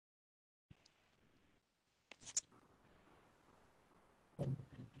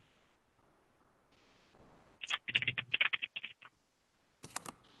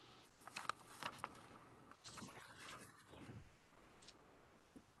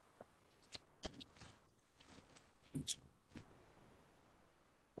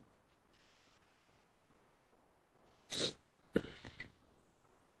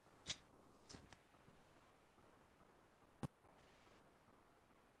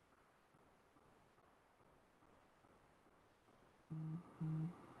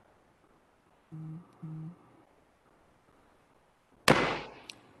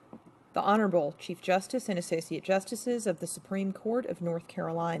The Honorable Chief Justice and Associate Justices of the Supreme Court of North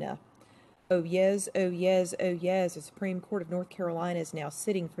Carolina. Oh yes, oh yes, oh yes, the Supreme Court of North Carolina is now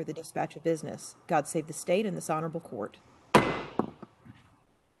sitting for the dispatch of business. God save the state and this honorable court.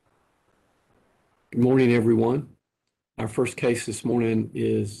 Good morning, everyone. Our first case this morning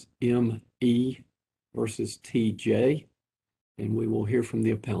is M.E. versus T.J., and we will hear from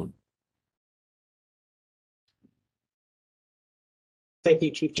the appellant. Thank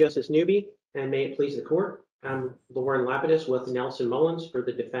you, Chief Justice Newby, and may it please the court. I'm Lauren Lapidus with Nelson Mullins for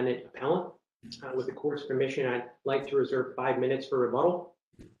the defendant appellant. With the court's permission, I'd like to reserve 5 minutes for rebuttal.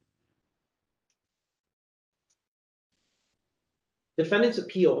 Defendant's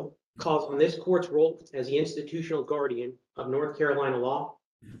appeal calls on this court's role as the institutional guardian of North Carolina law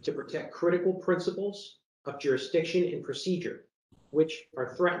to protect critical principles of jurisdiction and procedure, which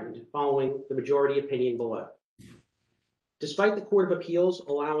are threatened following the majority opinion below. Despite the Court of Appeals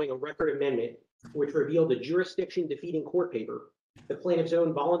allowing a record amendment which revealed a jurisdiction defeating court paper, the plaintiff's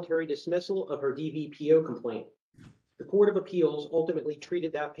own voluntary dismissal of her DVPO complaint, the Court of Appeals ultimately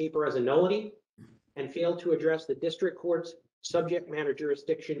treated that paper as a nullity and failed to address the district court's subject matter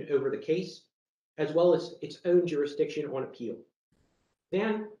jurisdiction over the case, as well as its own jurisdiction on appeal.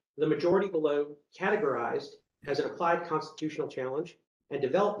 Then the majority below categorized as an applied constitutional challenge and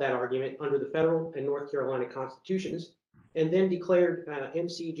developed that argument under the federal and North Carolina constitutions, and then declared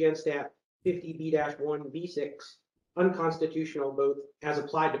MC Gen Stat 50B-1B6 unconstitutional both as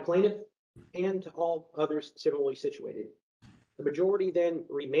applied to plaintiff and to all others similarly situated. The majority then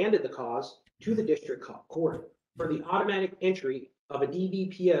remanded the cause to the district court for the automatic entry of a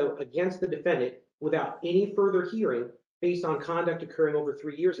DVPO against the defendant without any further hearing based on conduct occurring over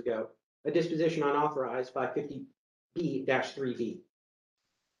 3 years ago, a disposition unauthorized by 50B-3B.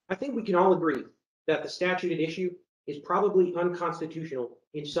 I think we can all agree that the statute at issue is probably unconstitutional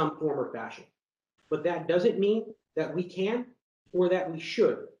in some form or fashion, but that doesn't mean that we can or that we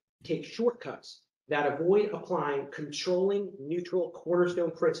should take shortcuts that avoid applying controlling neutral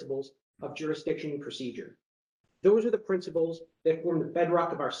cornerstone principles of jurisdiction and procedure. Those are the principles that form the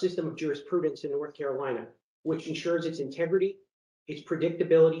bedrock of our system of jurisprudence in North Carolina, which ensures its integrity, its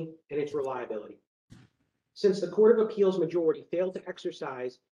predictability, and its reliability. Since the Court of Appeals majority failed to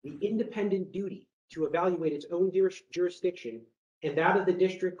exercise the independent duty to evaluate its own jurisdiction and that of the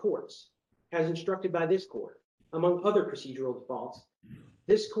district courts, as instructed by this court, among other procedural defaults,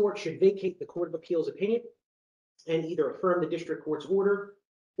 this court should vacate the Court of Appeals opinion and either affirm the district court's order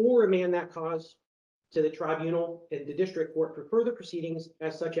or remand that cause to the tribunal and the district court for further proceedings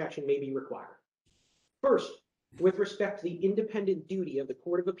as such action may be required. First, with respect to the independent duty of the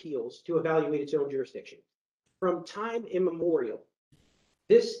Court of Appeals to evaluate its own jurisdiction. From time immemorial,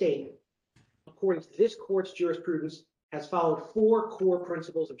 this state, according to this court's jurisprudence, has followed 4 core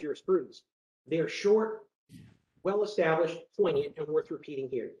principles of jurisprudence. They are short, well-established, poignant, and worth repeating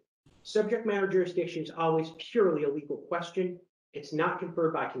here. Subject matter jurisdiction is always purely a legal question. It's not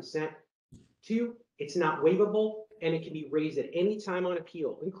conferred by consent. 2, it's not waivable, and it can be raised at any time on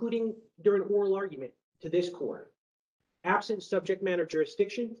appeal, including during oral argument to this court. Absent subject matter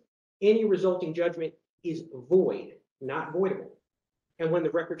jurisdiction, any resulting judgment is void, not voidable. And when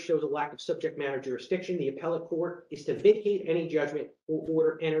the record shows a lack of subject matter jurisdiction, the appellate court is to vacate any judgment or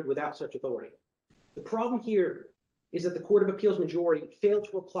order entered without such authority. The problem here is that the Court of Appeals majority failed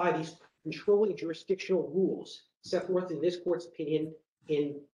to apply these controlling jurisdictional rules set forth in this court's opinion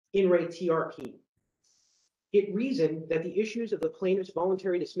in re TRP. It reasoned that the issues of the plaintiff's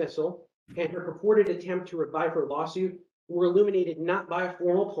voluntary dismissal and her purported attempt to revive her lawsuit were illuminated not by a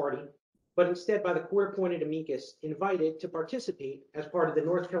formal party, but instead by the court-appointed amicus invited to participate as part of the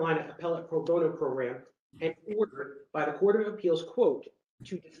North Carolina Appellate Pro Bono Program and ordered by the Court of Appeals, quote,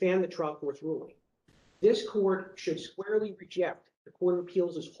 to defend the trial court's ruling. This court should squarely reject the Court of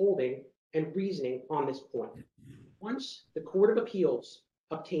Appeals' holding and reasoning on this point. Once the Court of Appeals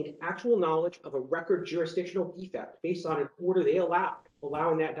obtained actual knowledge of a record jurisdictional defect based on an order they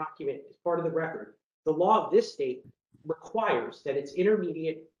allowing that document as part of the record, the law of this state requires that its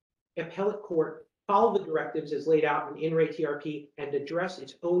intermediate appellate court follow the directives as laid out in re TRP and address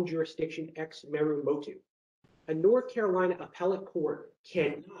its own jurisdiction ex meru motu. A North Carolina appellate court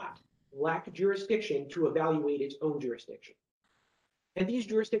cannot lack jurisdiction to evaluate its own jurisdiction. And these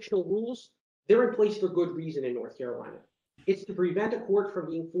jurisdictional rules, they're in place for good reason in North Carolina. It's to prevent a court from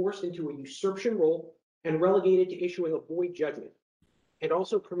being forced into a usurpation role and relegated to issuing a void judgment, and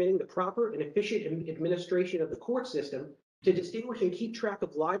also permitting the proper and efficient administration of the court system to distinguish and keep track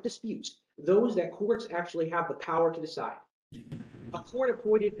of live disputes, those that courts actually have the power to decide. a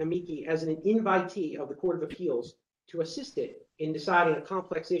court-appointed amici as an invitee of the Court of Appeals to assist it in deciding a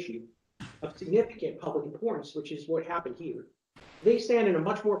complex issue of significant public importance, which is what happened here. They stand in a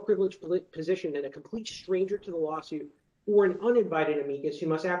much more privileged position than a complete stranger to the lawsuit or an uninvited amicus who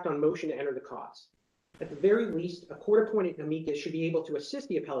must act on motion to enter the cause. At the very least, a court-appointed amicus should be able to assist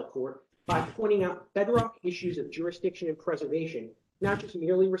the appellate court by pointing out bedrock issues of jurisdiction and preservation, not just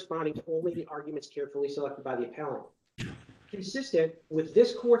merely responding to only the arguments carefully selected by the appellant. Consistent with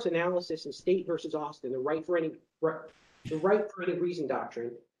this court's analysis in State versus Austin, the right for any reason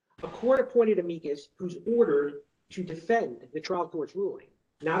doctrine, a court-appointed amicus who's ordered to defend the trial court's ruling,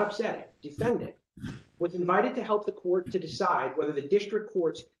 not upset it, defend it, was invited to help the court to decide whether the district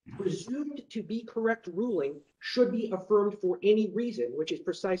court's presumed to be correct ruling should be affirmed for any reason, which is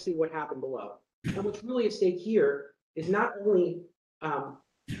precisely what happened below. And what's really at stake here is not only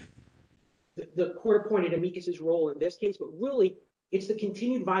the court-appointed amicus's role in this case, but really it's the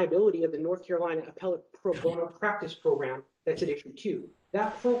continued viability of the North Carolina Appellate Pro Bono Practice Program that's at issue 2.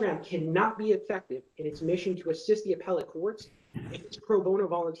 That program cannot be effective in its mission to assist the appellate courts if its pro bono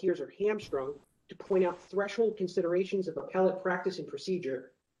volunteers are hamstrung to point out threshold considerations of appellate practice and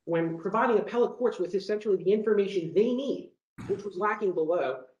procedure when providing appellate courts with essentially the information they need, which was lacking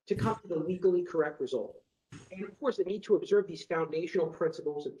below, to come to the legally correct result. And of course, the need to observe these foundational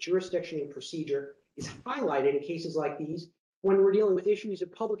principles of jurisdiction and procedure is highlighted in cases like these when we're dealing with issues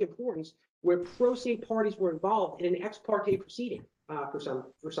of public importance where pro se parties were involved in an ex parte proceeding for some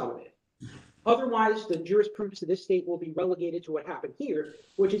of it. Otherwise, the jurisprudence of this state will be relegated to what happened here,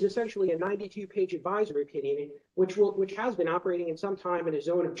 which is essentially a 92-page advisory opinion, which has been operating in some time in a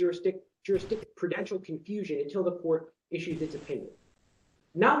zone of jurisprudential confusion until the court issues its opinion.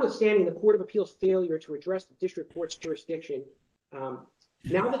 Notwithstanding the Court of Appeals' failure to address the district court's jurisdiction, now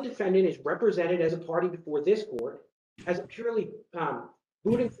the defendant is represented as a party before this court as a purely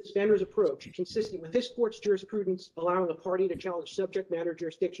boot and suspenders approach consistent with this court's jurisprudence, allowing a party to challenge subject matter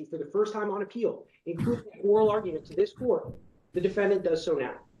jurisdiction for the first time on appeal, including an oral argument to this court. The defendant does so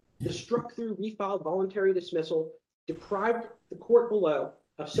now. The struck-through refiled voluntary dismissal deprived the court below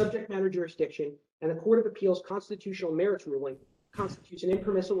of subject matter jurisdiction, and the Court of Appeals' constitutional merits ruling constitutes an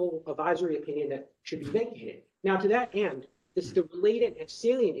impermissible advisory opinion that should be vacated. Now, to that end, the related and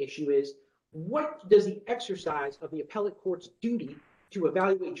salient issue is, what does the exercise of the appellate court's duty to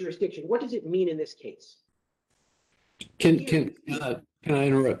evaluate jurisdiction, what does it mean in this case? Can I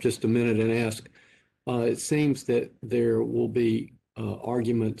interrupt just a minute and ask? It seems that there will be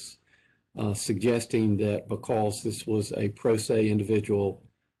arguments suggesting that because this was a pro se individual,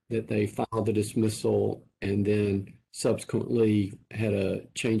 that they filed the dismissal and then subsequently had a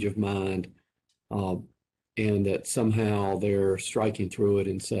change of mind, and that somehow they're striking through it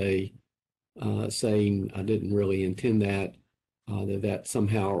and saying, I didn't really intend that. That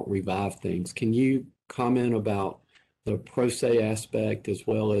somehow revived things. Can you comment about the pro se aspect as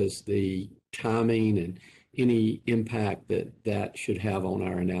well as the timing and any impact that should have on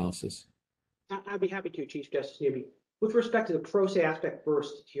our analysis? I'd be happy to, Chief Justice Newby. With respect to the pro se aspect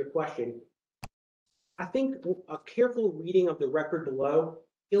first, to your question, I think a careful reading of the record below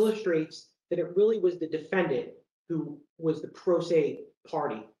illustrates that it really was the defendant who was the pro se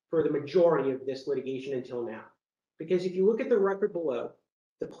party for the majority of this litigation until now. Because if you look at the record below,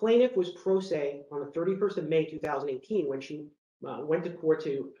 the plaintiff was pro se on the 31st of May 2018 when she went to court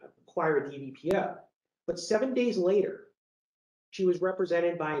to acquire a DVPO. But 7 days later, she was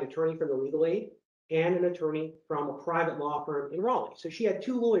represented by an attorney from the legal aid and an attorney from a private law firm in Raleigh. So she had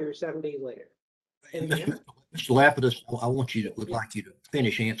 2 lawyers 7 days later. And Mr. Lapidus, would like you to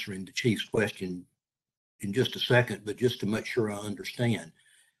finish answering the Chief's question in just a second, but just to make sure I understand.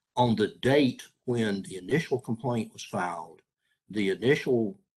 On the date when the initial complaint was filed, the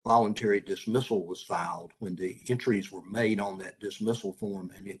initial voluntary dismissal was filed, when the entries were made on that dismissal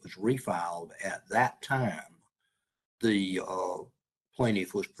form and it was refiled, at that time, the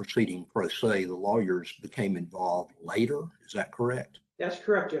plaintiff was proceeding pro se. The lawyers became involved later. Is that correct? That's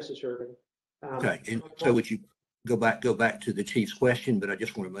correct, Justice Ervin. Okay. And so would you go back to the Chief's question, but I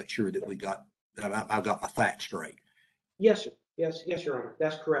just want to make sure that I've got my facts straight. Yes, sir. Yes, Your Honor.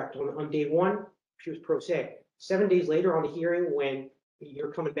 That's correct. On day one, she was pro se. 7 days later on the hearing, when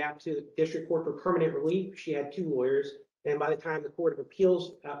you're coming back to the district court for permanent relief, she had 2 lawyers. And by the time the Court of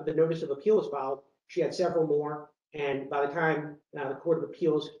Appeals, the notice of appeal was filed, she had several more. And by the time the Court of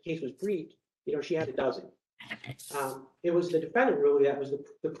Appeals case was briefed, she had a dozen. It was the defendant really that was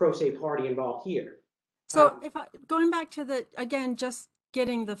the pro se party involved here. So going back to again, just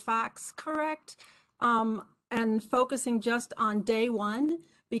getting the facts correct, and focusing just on day one,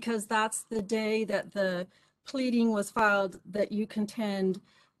 because that's the day that the pleading was filed that you contend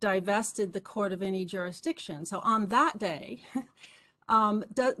divested the court of any jurisdiction. So on that day,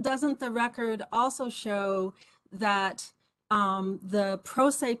 doesn't the record also show that the pro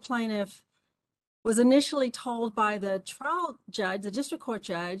se plaintiff was initially told by the trial judge, the district court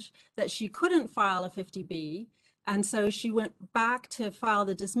judge, that she couldn't file a 50B, and so she went back to file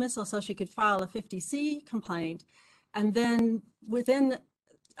the dismissal so she could file a 50C complaint, and then within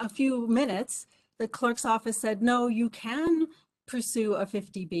a few minutes, the clerk's office said, no, you can pursue a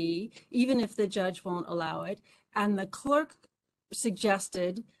 50B, even if the judge won't allow it. And the clerk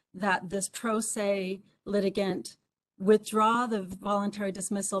suggested that this pro se litigant withdraw the voluntary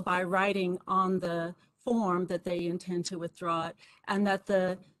dismissal by writing on the form that they intend to withdraw it, and that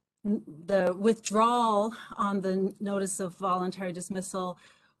the withdrawal on the notice of voluntary dismissal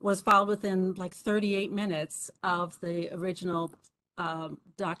was filed within like 38 minutes of the original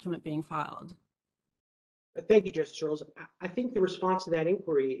document being filed. Thank you, Justice Charles. I think the response to that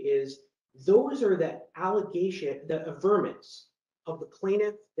inquiry is those are the allegation, the averments of the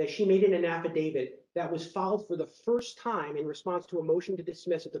plaintiff that she made in an affidavit that was filed for the first time in response to a motion to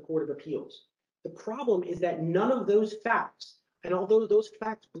dismiss at the Court of Appeals. The problem is that none of those facts, and although those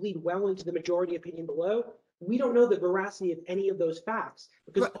facts bleed well into the majority opinion below, we don't know the veracity of any of those facts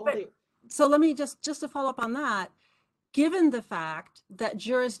because So let me just to follow up on that. Given the fact that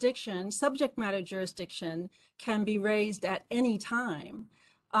jurisdiction, subject matter jurisdiction, can be raised at any time,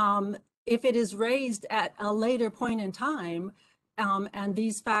 if it is raised at a later point in time, and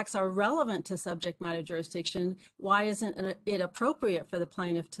these facts are relevant to subject matter jurisdiction, why isn't it appropriate for the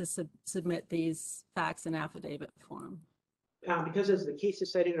plaintiff to submit these facts in affidavit form? Because as the case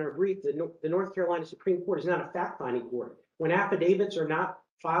is cited in our brief, the North Carolina Supreme Court is not a fact-finding court. When affidavits are not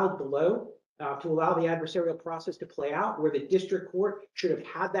filed below to allow the adversarial process to play out, where the district court should have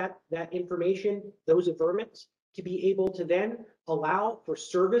had that information, those averments, to be able to then allow for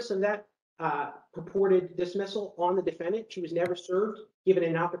service of that purported dismissal on the defendant. She was never served, given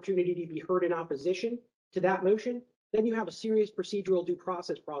an opportunity to be heard in opposition to that motion. Then you have a serious procedural due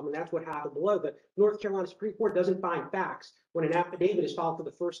process problem, and that's what happened below. The North Carolina Supreme Court doesn't find facts when an affidavit is filed for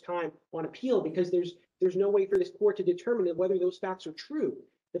the first time on appeal because there's no way for this court to determine whether those facts are true.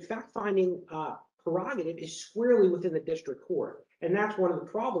 The fact-finding prerogative is squarely within the district court, and that's one of the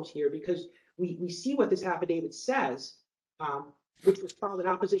problems here because we see what this affidavit says, which was filed in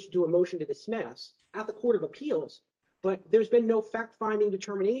opposition to a motion to dismiss at the Court of Appeals, but there's been no fact-finding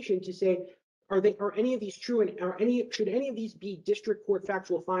determination to say, are any of these true, and should any of these be district court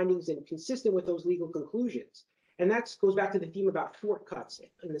factual findings and consistent with those legal conclusions? And that goes back to the theme about shortcuts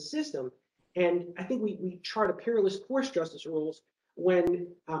in the system. And I think we chart a perilous course, Justice Rules, when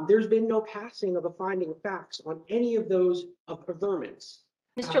there's been no passing of a finding of facts on any of those averments.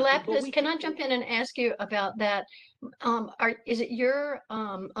 Mr. Lapidus, can I jump in and ask you about that? Is it your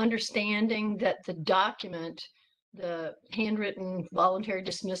understanding that the document, the handwritten voluntary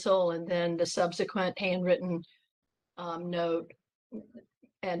dismissal and then the subsequent handwritten note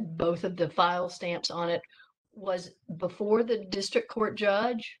and both of the file stamps on it was before the district court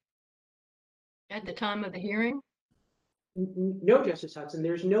judge at the time of the hearing? No, Justice Hudson,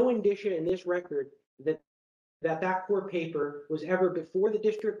 there's no indicia in this record that court paper was ever before the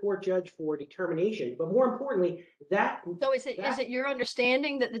district court judge for determination. But more importantly, So is it your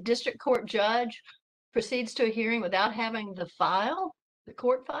understanding that the district court judge proceeds to a hearing without having the file, the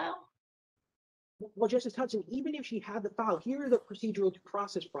court file? Well, Justice Hudson, even if she had the file, here are the procedural due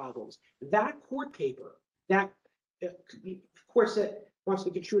process problems. That court paper, that court wants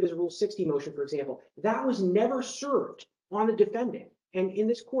to construe it as a Rule 60 motion, for example, that was never served on the defendant. And in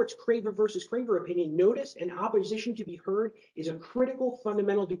this court's Craver versus Craver opinion, notice and opposition to be heard is a critical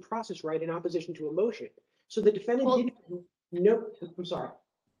fundamental due process right in opposition to a motion. So the defendant didn't know. I'm sorry.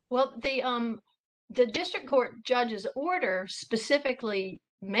 Well, the district court judge's order specifically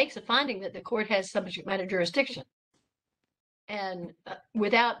makes a finding that the court has subject matter jurisdiction. And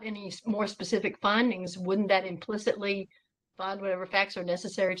without any more specific findings, wouldn't that implicitly find whatever facts are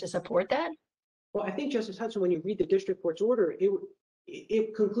necessary to support that? Well, I think, Justice Hudson, when you read the district court's order,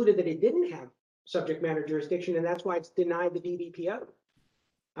 it concluded that it didn't have subject matter jurisdiction, and that's why it's denied the BVPO.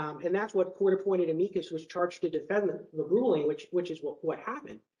 And that's what court-appointed amicus was charged to defend the ruling, which is what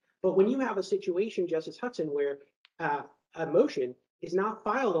happened. But when you have a situation, Justice Hudson, where a motion is not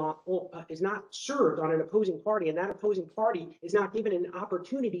filed on, is not served on an opposing party, and that opposing party is not given an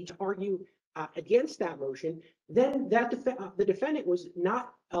opportunity to argue against that motion, then the defendant was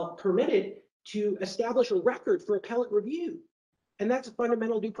not permitted to establish a record for appellate review. And that's a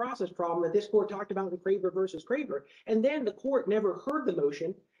fundamental due process problem that this court talked about in Craver versus Craver. And then the court never heard the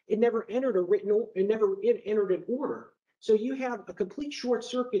motion. it never entered a written, it never entered an order. So you have a complete short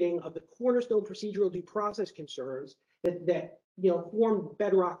circuiting of the cornerstone procedural due process concerns that form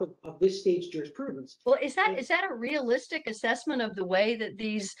bedrock of this state's jurisprudence. Well, is that a realistic assessment of the way that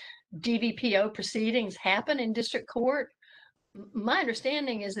these DVPO proceedings happen in district court? My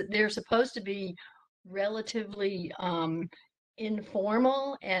understanding is that they're supposed to be relatively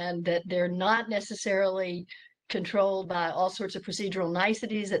informal, and that they're not necessarily controlled by all sorts of procedural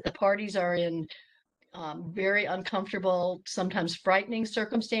niceties, that the parties are in very uncomfortable, sometimes frightening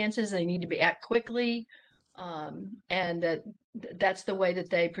circumstances. They need to act quickly, and that's the way that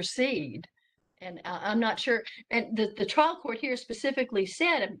they proceed. And I'm not sure. And the trial court here specifically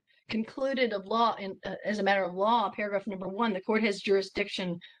said, concluded of law, as a matter of law, paragraph number 1, the court has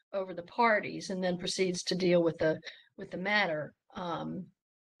jurisdiction over the parties, and then proceeds to deal with the matter.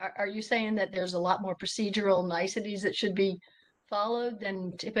 Are you saying that there's a lot more procedural niceties that should be followed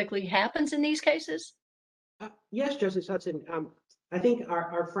than typically happens in these cases? Yes, Justice Hudson. I think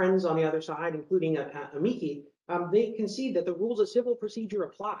our friends on the other side, including amici, they concede that the rules of civil procedure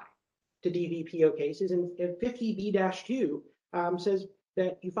apply to DVPO cases, and 50B-2 says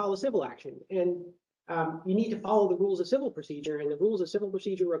that you file a civil action, and you need to follow the rules of civil procedure, and the rules of civil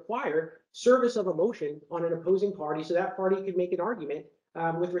procedure require service of a motion on an opposing party, so that party could make an argument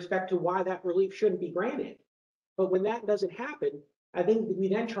with respect to why that relief shouldn't be granted. But when that doesn't happen, I think we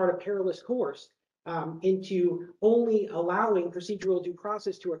then chart a perilous course into only allowing procedural due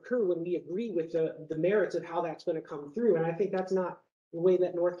process to occur when we agree with the merits of how that's going to come through. And I think that's not the way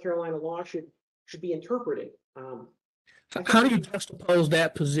that North Carolina law should be interpreted. How do you juxtapose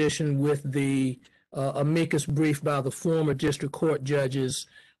that position with the amicus brief by the former district court judges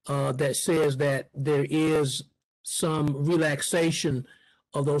that says that there is some relaxation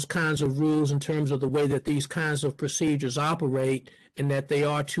of those kinds of rules in terms of the way that these kinds of procedures operate, and that they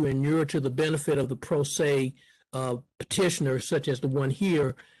are to inure to the benefit of the pro se petitioner, such as the one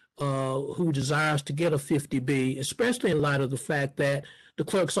here, who desires to get a 50B, especially in light of the fact that the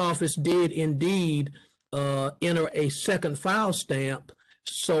clerk's office did indeed enter a second file stamp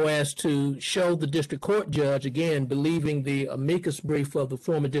so as to show the district court judge, again, believing the amicus brief of the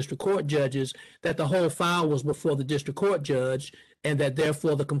former district court judges, that the whole file was before the district court judge, and that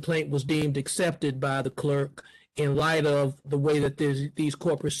therefore the complaint was deemed accepted by the clerk in light of the way that these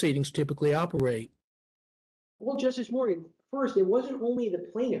court proceedings typically operate. Well, Justice Morgan, first, it wasn't only the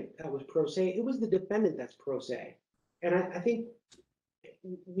plaintiff that was pro se, it was the defendant that's pro se. And I think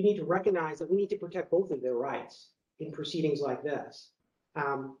we need to recognize that we need to protect both of their rights in proceedings like this.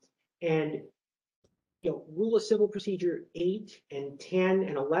 And rule of civil procedure 8 and 10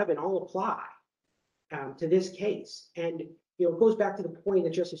 and 11 all apply to this case. And it goes back to the point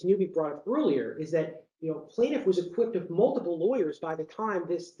that Justice Newby brought up earlier, is that plaintiff was equipped with multiple lawyers by the time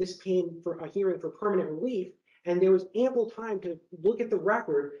this came for a hearing for permanent relief, and there was ample time to look at the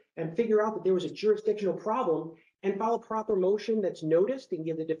record and figure out that there was a jurisdictional problem and file a proper motion that's noticed and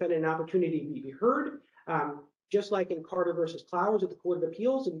give the defendant an opportunity to be heard, just like in Carter versus Clowers at the Court of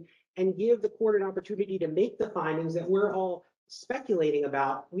Appeals, and give the court an opportunity to make the findings that we're all speculating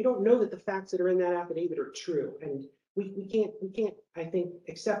about. We don't know that the facts that are in that affidavit are true, and we can't, I think,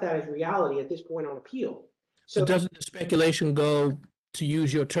 accept that as reality at this point on appeal. So doesn't the speculation go, to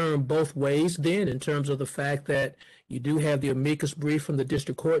use your term, both ways then, in terms of the fact that you do have the amicus brief from the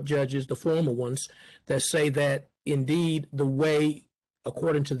district court judges, the former ones, that say that indeed the way,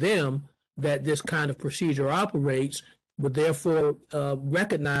 according to them, that this kind of procedure operates would therefore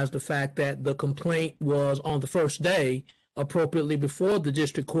recognize the fact that the complaint was on the first day appropriately before the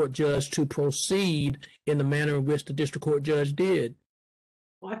district court judge to proceed in the manner in which the district court judge did?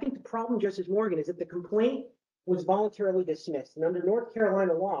 Well, I think the problem, Justice Morgan, is that the complaint was voluntarily dismissed. And under North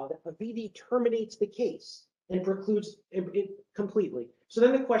Carolina law, a VD terminates the case and precludes it completely. So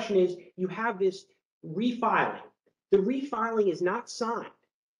then the question is, you have this refiling. The refiling is not signed.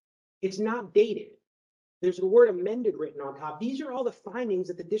 It's not dated. There's the word amended written on top. These are all the findings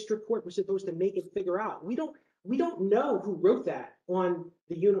that the district court was supposed to make and figure out. We don't know who wrote that on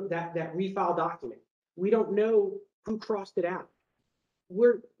the that refile document. We don't know who crossed it out.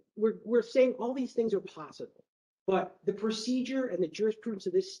 We're saying all these things are possible, but the procedure and the jurisprudence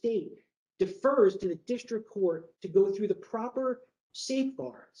of this state defers to the district court to go through the proper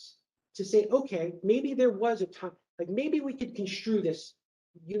safeguards to say, okay, maybe there was a time, like maybe we could construe this,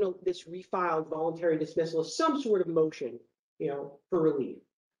 this refiled voluntary dismissal as some sort of motion, for relief.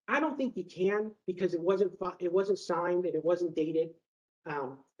 I don't think you can, because it wasn't signed and it wasn't dated.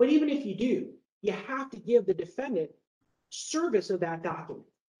 But even if you do, you have to give the defendant service of that document.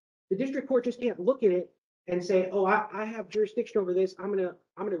 The district court just can't look at it and say, oh, I have jurisdiction over this. I'm gonna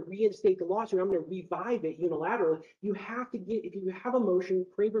reinstate the lawsuit. I'm gonna revive it unilaterally. You have to get, if you have a motion,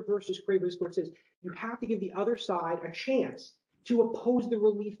 Craver versus Craver, this court says, you have to give the other side a chance to oppose the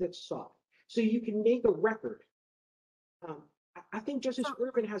relief that's sought. So you can make a record. I think Justice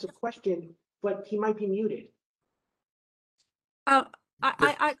Urban has a question, but he might be muted. I'm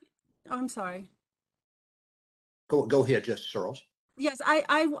sorry. Go ahead, Justice Searles. Yes,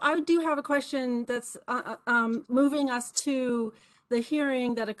 I do have a question that's moving us to the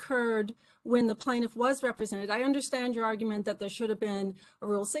hearing that occurred when the plaintiff was represented. I understand your argument that there should have been a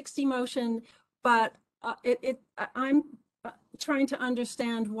Rule 60 motion, but I'm trying to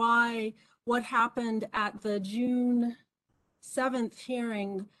understand why what happened at the June 7th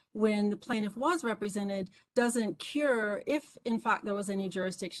hearing when the plaintiff was represented doesn't cure, if in fact there was any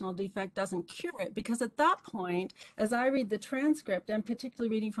jurisdictional defect, doesn't cure it. Because at that point, as I read the transcript, and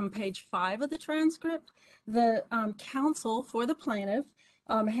particularly reading from page 5 of the transcript, the counsel for the plaintiff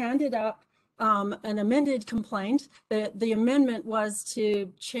handed up an amended complaint. The amendment was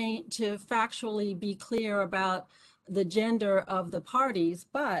to change, to factually be clear about the gender of the parties,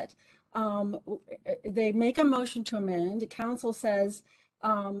 but they make a motion to amend. The counsel says,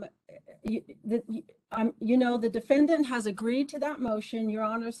 the defendant has agreed to that motion, Your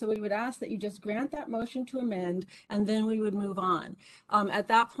Honor, so we would ask that you just grant that motion to amend, and then we would move on. At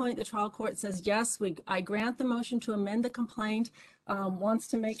that point, the trial court says, yes, I grant the motion to amend the complaint, wants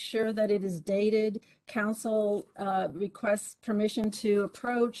to make sure that it is dated. Counsel requests permission to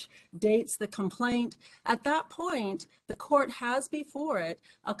approach, dates the complaint. At that point, the court has before it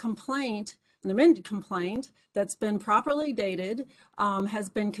a complaint, an amended complaint that's been properly dated, has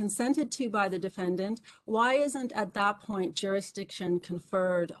been consented to by the defendant. Why isn't at that point jurisdiction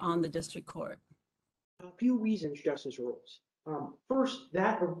conferred on the district court? A few reasons, Justice Rules. First,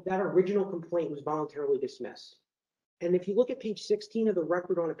 that original complaint was voluntarily dismissed. And if you look at page 16 of the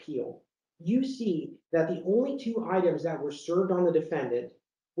record on appeal, you see that the only two items that were served on the defendant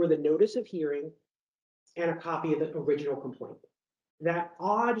were the notice of hearing and a copy of the original complaint. That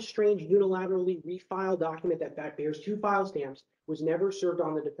odd, strange, unilaterally refiled document that bears 2 file stamps was never served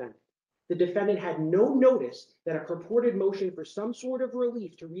on the defendant. The defendant had no notice that a purported motion for some sort of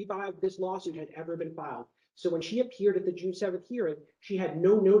relief to revive this lawsuit had ever been filed. So when she appeared at the June 7th hearing, she had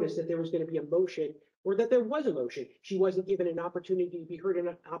no notice that there was going to be a motion or that there was a motion. She wasn't given an opportunity to be heard in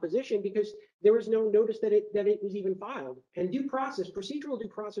opposition because there was no notice that it was even filed. And procedural due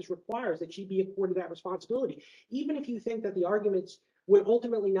process requires that she be accorded that responsibility. Even if you think that the arguments would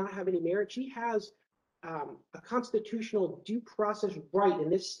ultimately not have any merit, she has a constitutional due process right in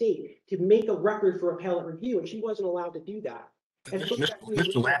this state to make a record for appellate review, and she wasn't allowed to do that.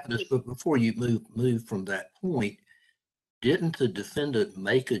 Mr. Lapidus, but before you move from that point, didn't the defendant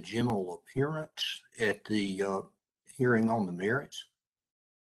make a general appearance at the hearing on the merits?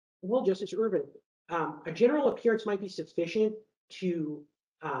 Well, Justice Urban, a general appearance might be sufficient to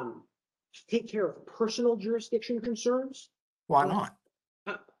take care of personal jurisdiction concerns. Why not?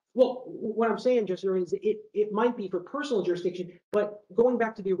 Well, what I'm saying, Justice Urban, is it might be for personal jurisdiction, but going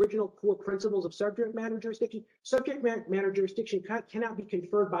back to the original core principles of subject matter jurisdiction cannot be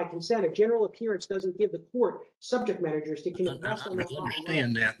conferred by consent. A general appearance doesn't give the court subject matter jurisdiction. I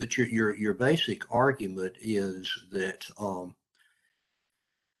understand that, but your basic argument is that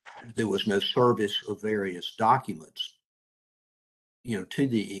there was no service of various documents. To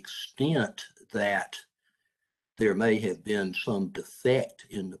the extent that there may have been some defect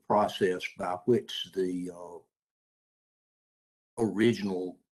in the process by which the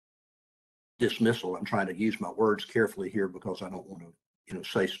original dismissal, I'm trying to use my words carefully here because I don't want to,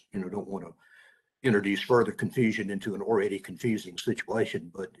 don't want to introduce further confusion into an already confusing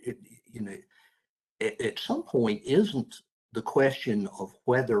situation. But at some point, isn't the question of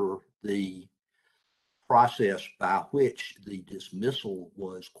whether the process by which the dismissal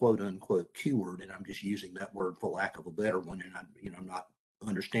was quote unquote cured, and I'm just using that word for lack of a better one, and I'm not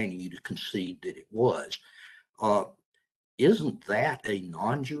understanding you to concede that it was, isn't that a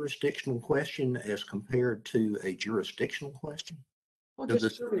non-jurisdictional question as compared to a jurisdictional question? Well, the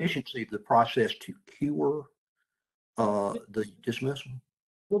sufficiency of the process to cure the dismissal?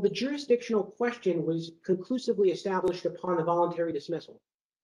 Well, the jurisdictional question was conclusively established upon the voluntary dismissal.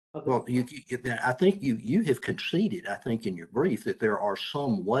 Well, I think you have conceded, I think, in your brief that there are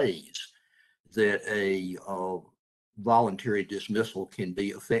some ways that a voluntary dismissal can be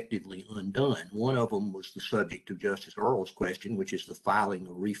effectively undone. One of them was the subject of Justice Earle's question, which is the filing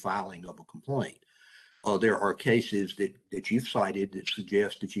or refiling of a complaint. There are cases that you've cited that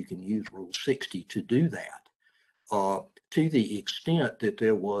suggest that you can use Rule 60 to do that. to the extent that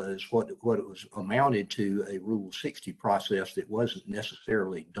there was what it was amounted to a Rule 60 process that wasn't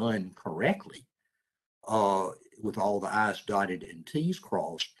necessarily done correctly, with all the I's dotted and T's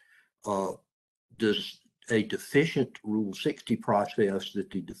crossed, does a deficient Rule 60 process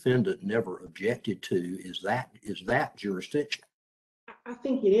that the defendant never objected to, is that jurisdiction? I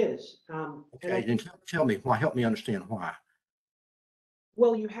think it is. Okay, then tell me why, help me understand why.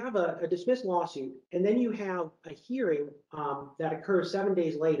 Well, you have a dismissed lawsuit, and then you have a hearing that occurs 7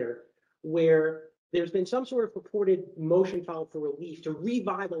 days later, where there's been some sort of purported motion filed for relief to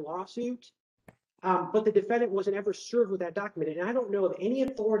revive a lawsuit, but the defendant wasn't ever served with that document. And I don't know of any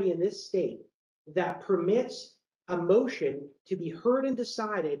authority in this state that permits a motion to be heard and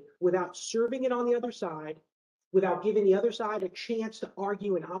decided without serving it on the other side, without giving the other side a chance to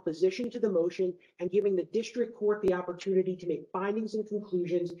argue in opposition to the motion, and giving the district court the opportunity to make findings and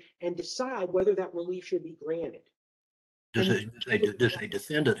conclusions and decide whether that relief should be granted. Does a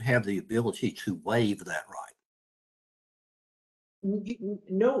defendant have the ability to waive that right?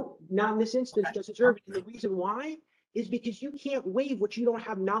 No, not in this instance, Justice Ervin. And the reason why is because you can't waive what you don't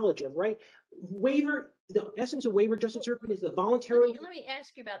have knowledge of, right? Waiver, the essence of waiver, Justice Ervin, is the voluntary. Let me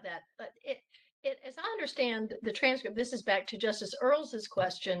ask you about that. As I understand the transcript, this is back to Justice Earls's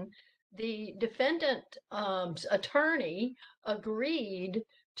question. The defendant attorney agreed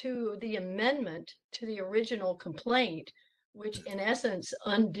to the amendment to the original complaint, which in essence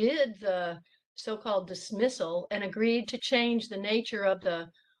undid the so-called dismissal and agreed to change the nature of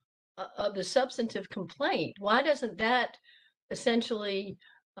the substantive complaint. Why doesn't that essentially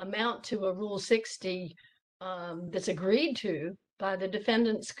amount to a Rule 60 that's agreed to by the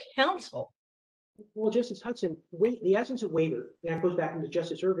defendant's counsel? Well, Justice Hudson, the essence of waiver, and that goes back into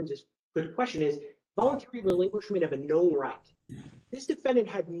Justice Ervin's good question, is voluntary relinquishment of a known right. This defendant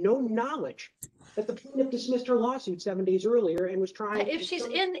had no knowledge that the plaintiff dismissed her lawsuit 7 days earlier and was trying. If she's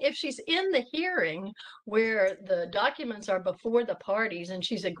in the hearing where the documents are before the parties and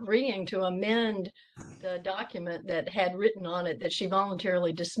she's agreeing to amend the document that had written on it that she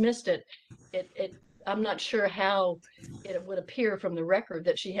voluntarily dismissed it, I'm not sure how it would appear from the record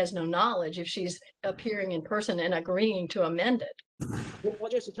that she has no knowledge if she's appearing in person and agreeing to amend it. Well,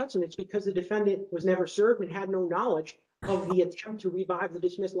 Justice Hudson, it's because the defendant was never served and had no knowledge of the attempt to revive the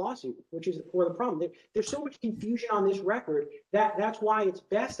dismissed lawsuit, which is core of the problem. There's so much confusion on this record that's why it's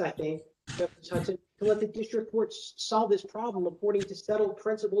best, I think, Justice Hudson, to let the district courts solve this problem according to settled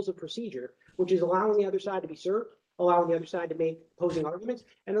principles of procedure, which is allowing the other side to be served, allowing the other side to make opposing arguments,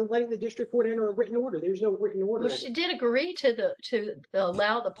 and then letting the district court enter a written order. There's no written order. Well, she did agree to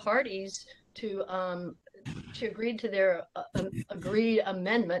allow the parties to agree to their agreed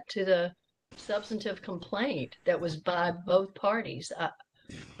amendment to the substantive complaint that was by both parties.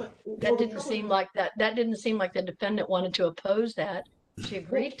 That didn't seem like the defendant wanted to oppose that. She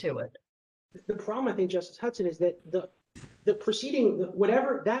agreed to it. The problem, I think, Justice Hudson, is that the proceeding,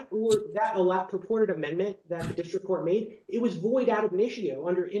 whatever that purported amendment that the district court made, it was void ab initio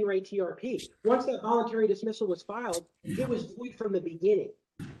under In Re TRP. Once that voluntary dismissal was filed, it was void from the beginning.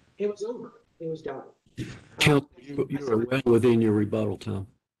 It was over. It was done. Counsel, you are well within your rebuttal time.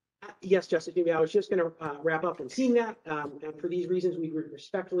 Yes, Justice Newby, I was just going to wrap up and seeing that. And for these reasons, we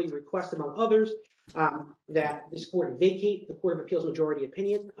respectfully request, among others, that this court vacate the Court of Appeals majority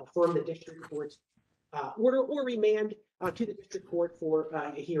opinion, affirm the district court's order, or remand to the district court for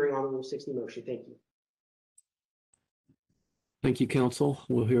a hearing on the Rule 60 motion. Thank you. Thank you, counsel.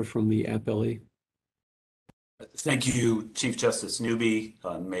 We'll hear from the appellee. Thank you, Chief Justice Newby.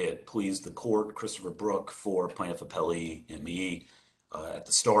 May it please the court, Christopher Brook for Plaintiff Appellee ME. At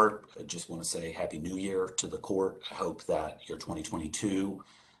the start, I just want to say Happy New Year to the court. I hope that your 2022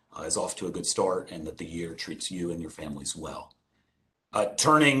 is off to a good start and that the year treats you and your families well.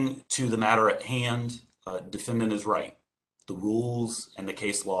 Turning to the matter at hand, defendant is right. The rules and the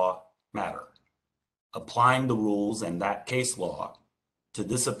case law matter. Applying the rules and that case law to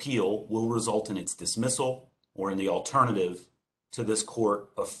this appeal will result in its dismissal, or in the alternative, to this court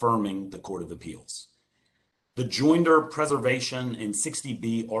affirming the Court of Appeals. The joinder, preservation, and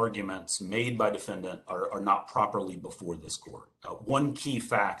 60B arguments made by defendant are not properly before this court. One key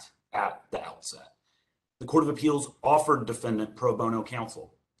fact at the outset: the Court of Appeals offered defendant pro bono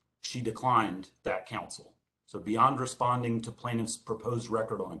counsel. She declined that counsel. So beyond responding to plaintiff's proposed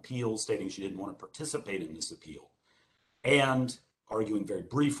record on appeal, stating she didn't want to participate in this appeal, and arguing very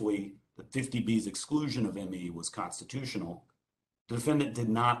briefly that 50B's exclusion of ME was constitutional, the defendant did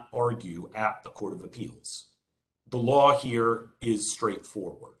not argue at the Court of Appeals. The law here is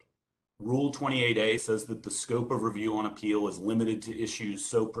straightforward. Rule 28A says that the scope of review on appeal is limited to issues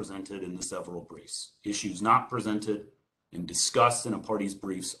so presented in the several briefs. Issues not presented and discussed in a party's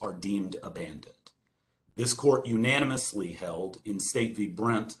briefs are deemed abandoned. This court unanimously held in State v.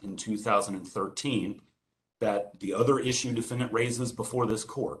 Brent in 2013 that the other issue defendant raises before this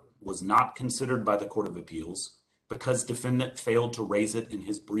court was not considered by the Court of Appeals because defendant failed to raise it in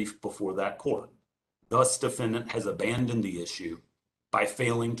his brief before that court. Thus, defendant has abandoned the issue by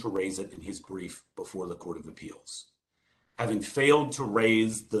failing to raise it in his brief before the Court of Appeals. Having failed to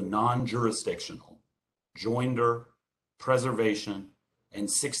raise the non-jurisdictional, joinder, preservation, and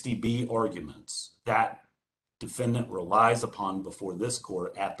 60B arguments that defendant relies upon before this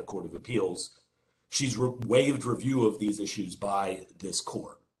court at the Court of Appeals, she's waived review of these issues by this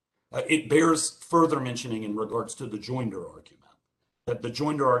court. It bears further mentioning in regards to the joinder argument, that the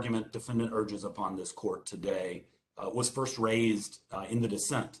joinder argument defendant urges upon this court today was first raised in the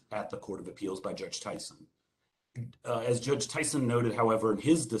dissent at the Court of Appeals by Judge Tyson. As Judge Tyson noted, however, in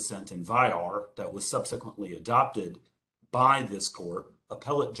his dissent in Viar that was subsequently adopted by this court,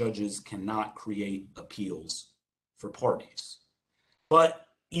 appellate judges cannot create appeals for parties. But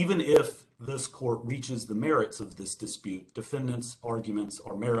even if this court reaches the merits of this dispute, defendants' arguments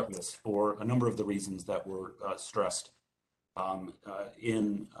are meritless for a number of the reasons that were stressed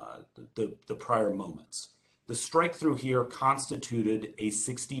in the prior moments. The strike through here constituted a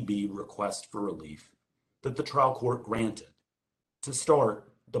 60B request for relief that the trial court granted. To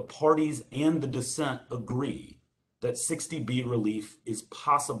start, the parties and the dissent agree that 60B relief is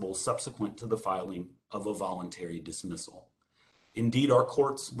possible subsequent to the filing of a voluntary dismissal. Indeed, our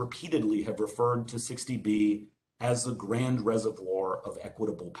courts repeatedly have referred to 60B as the grand reservoir of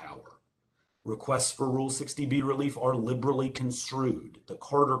equitable power. Requests for Rule 60B relief are liberally construed. The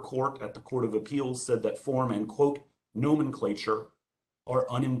Carter Court at the Court of Appeals said that form and, quote, nomenclature are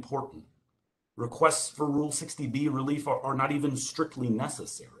unimportant. Requests for Rule 60B relief are not even strictly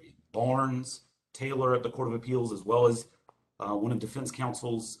necessary. Barnes, Taylor at the Court of Appeals, as well as one of defense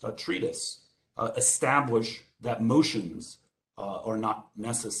counsel's treatise, establish that motions are not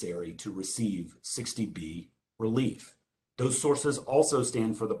necessary to receive 60B relief. Those sources also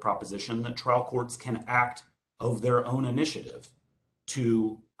stand for the proposition that trial courts can act of their own initiative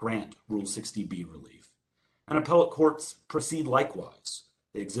to grant Rule 60B relief. And appellate courts proceed likewise.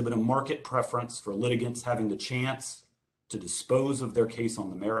 They exhibit a market preference for litigants having the chance to dispose of their case on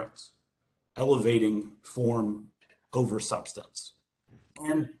the merits, elevating form over substance.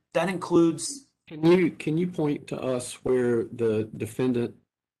 And that includes... Can you point to us where the defendant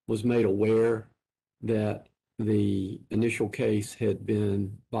was made aware that the initial case had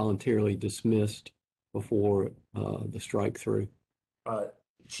been voluntarily dismissed before the strike through?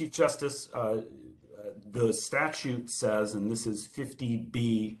 Chief Justice, the statute says, and this is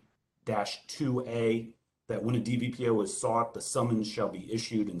 50B-2A, that when a DVPO is sought, the summons shall be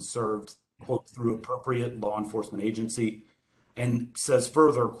issued and served, quote, through appropriate law enforcement agency, and says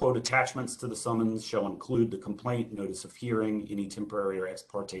further, quote, attachments to the summons shall include the complaint, notice of hearing, any temporary or ex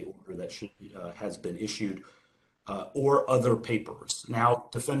parte order that has been issued, or other papers. Now,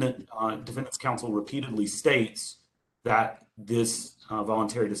 defendant's counsel repeatedly states that this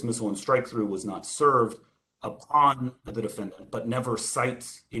voluntary dismissal and strike through was not served upon the defendant, but never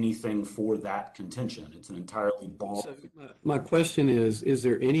cites anything for that contention. It's an entirely bald. So my question is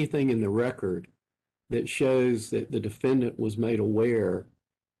there anything in the record that shows that the defendant was made aware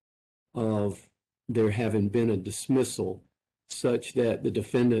of there having been a dismissal such that the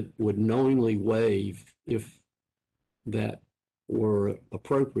defendant would knowingly waive, if that were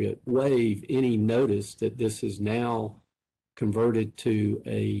appropriate, waive any notice that this is now converted to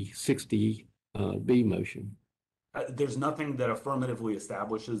a 60B motion? There's nothing that affirmatively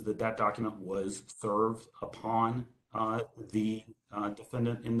establishes that that document was served upon the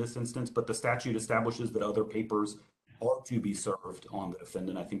defendant in this instance, but the statute establishes that other papers are to be served on the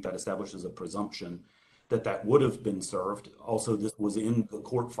defendant. I think that establishes a presumption that that would have been served. Also, this was in the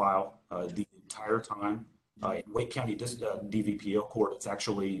court file the entire time. In Wake County DVPO court, it's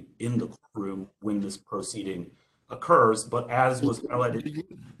actually in the courtroom when this proceeding occurs, but as was highlighted.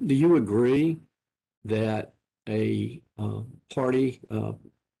 Do you agree that a party,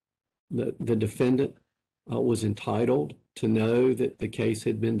 the defendant, was entitled to know that the case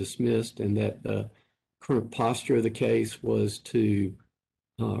had been dismissed and that the current posture of the case was to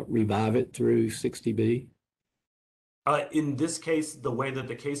revive it through 60B? In this case, the way that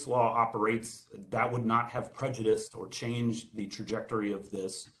the case law operates, that would not have prejudiced or changed the trajectory of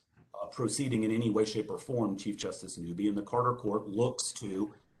this proceeding in any way, shape, or form, Chief Justice Newby. And the Carter Court looks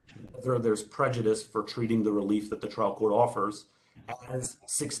to whether there's prejudice for treating the relief that the trial court offers as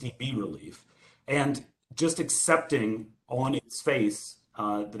 60B relief. And just accepting on its face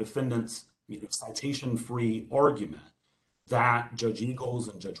the defendant's citation-free argument that Judge Eagles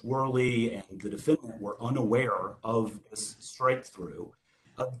and Judge Worley and the defendant were unaware of this strike through,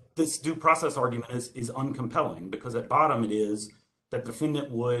 this due process argument is uncompelling, because at bottom it is that the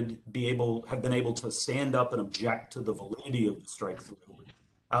defendant would have been able to stand up and object to the validity of the strike through.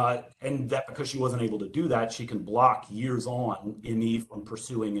 And that because she wasn't able to do that, she can block years on ME from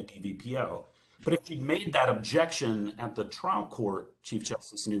pursuing a DVPO. But if she'd made that objection at the trial court, Chief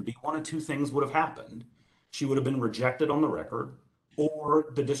Justice Newby, one of two things would have happened. She would have been rejected on the record, or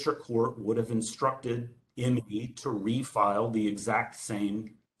the district court would have instructed ME to refile the exact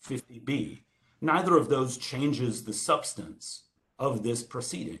same 50B. Neither of those changes the substance of this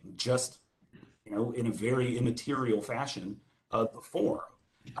proceeding, just, in a very immaterial fashion, the form.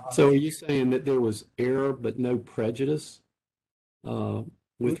 So are you saying that there was error but no prejudice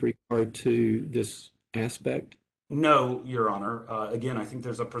with regard to this aspect? No, Your Honor. Again, I think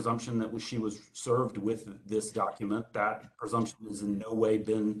there's a presumption that she was served with this document. That presumption has in no way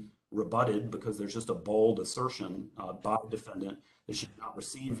been rebutted, because there's just a bold assertion by the defendant that she did not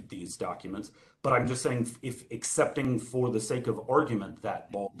receive these documents. But I'm just saying, if accepting for the sake of argument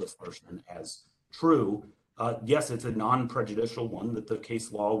that bold assertion as true, yes, it's a non-prejudicial one that the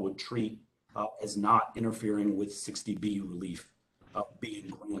case law would treat as not interfering with 60B relief being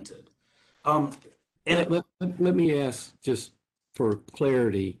granted. Let me ask, just for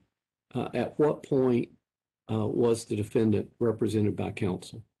clarity, at what point was the defendant represented by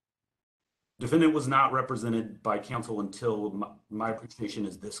counsel? Defendant was not represented by counsel until my appreciation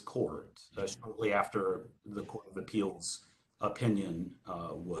is this court, shortly after the Court of Appeals opinion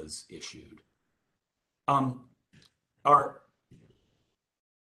was issued. Our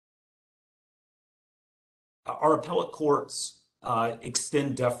appellate courts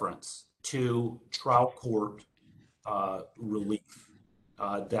extend deference to trial court relief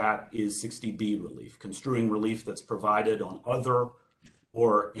that is 60B relief, construing relief that's provided on other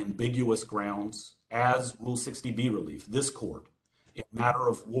or ambiguous grounds as Rule 60B relief. This court, in matter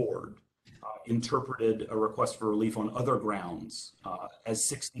of Ward, interpreted a request for relief on other grounds as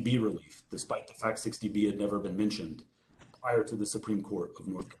 60B relief, despite the fact 60B had never been mentioned prior to the Supreme Court of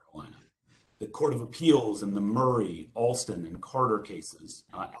North Carolina. The Court of Appeals in the Murray, Alston, and Carter cases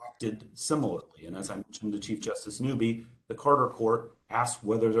acted similarly. And as I mentioned to Chief Justice Newby, the Carter Court asked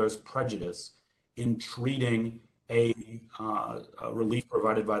whether there's prejudice in treating a relief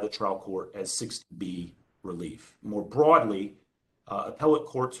provided by the trial court as 60B relief. More broadly, appellate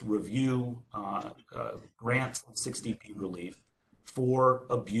courts review grants of 60B relief for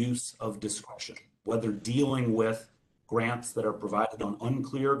abuse of discretion, whether dealing with grants that are provided on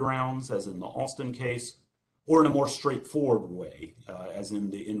unclear grounds, as in the Alston case, or in a more straightforward way, as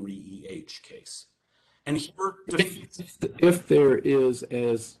in the Henry E.H. case. And here, if there is,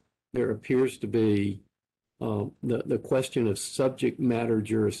 as there appears to be, the question of subject matter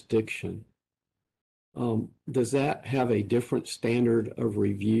jurisdiction, does that have a different standard of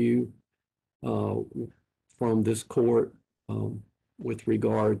review from this court with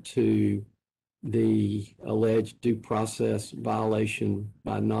regard to the alleged due process violation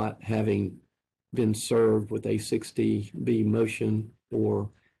by not having been served with a 60B motion, or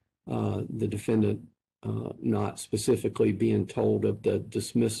the defendant not specifically being told of the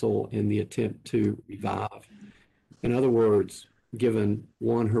dismissal and the attempt to revive? In other words, given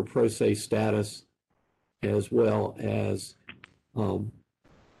one, her pro se status, as well as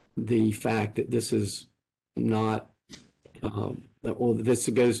the fact that this is not, well, this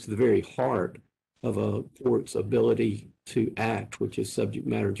goes to the very heart of a court's ability to act, which is subject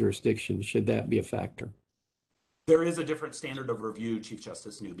matter jurisdiction. Should that be a factor? There is a different standard of review, Chief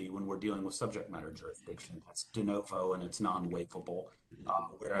Justice Newby, when we're dealing with subject matter jurisdiction. That's de novo and it's non-waivable.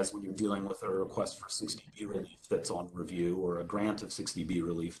 Whereas when you're dealing with a request for 60B relief that's on review, or a grant of 60B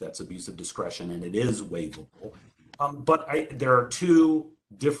relief that's abuse of discretion, and it is waivable. But there are two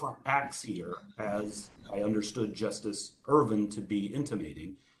different acts here, as I understood Justice Ervin to be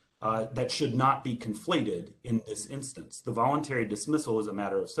intimating, that should not be conflated in this instance. The voluntary dismissal is a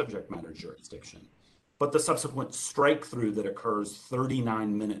matter of subject matter jurisdiction, but the subsequent strike through that occurs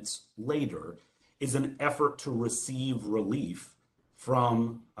 39 minutes later is an effort to receive relief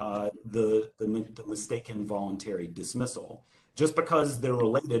from the mistaken voluntary dismissal. Just because they're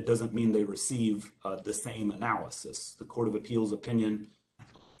related doesn't mean they receive the same analysis. The Court of Appeals opinion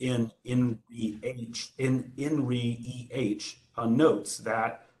in Henry E.H. Notes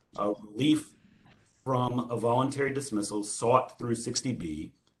that relief from a voluntary dismissal sought through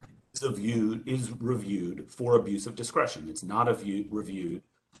 60B is reviewed for abuse of discretion. It's not reviewed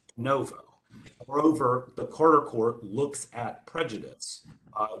de novo. Moreover, the Carter Court looks at prejudice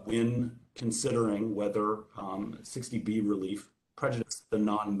when considering whether 60B relief prejudice the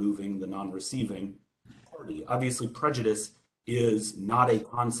non-moving, the non-receiving party. Obviously, prejudice is not a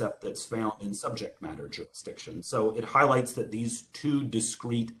concept that's found in subject matter jurisdiction. So it highlights that these two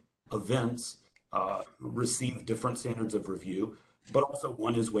discrete events receive different standards of review, but also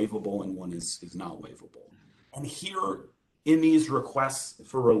one is waivable and one is not waivable. And here in these requests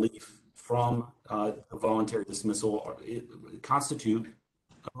for relief from a voluntary dismissal constitute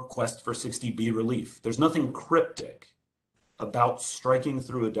a request for 60B relief. There's nothing cryptic about striking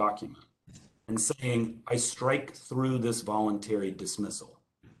through a document and saying, I strike through this voluntary dismissal.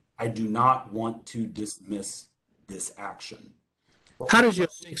 I do not want to dismiss this action. How does your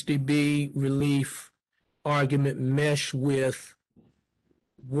 60B relief argument mesh with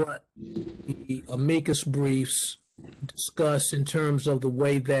what the amicus briefs discuss in terms of the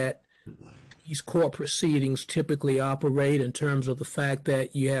way that these court proceedings typically operate, in terms of the fact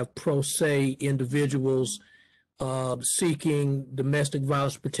that you have pro se individuals seeking domestic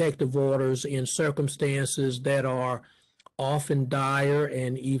violence protective orders in circumstances that are often dire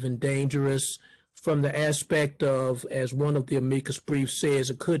and even dangerous, from the aspect of, as one of the amicus briefs says,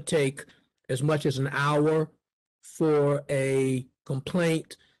 it could take as much as an hour for a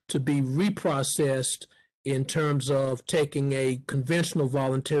complaint to be reprocessed in terms of taking a conventional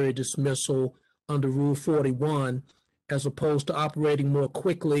voluntary dismissal under Rule 41, as opposed to operating more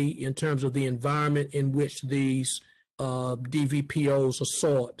quickly in terms of the environment in which these DVPOs are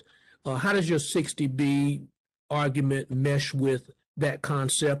sought. How does your 60B argument mesh with that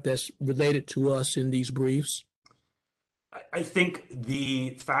concept that's related to us in these briefs? I think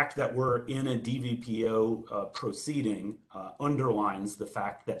the fact that we're in a DVPO proceeding underlines the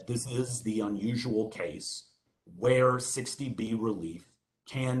fact that this is the unusual case where 60B relief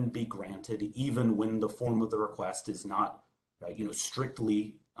can be granted even when the form of the request is not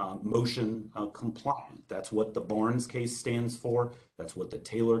strictly motion compliant. That's what the Barnes case stands for. That's what the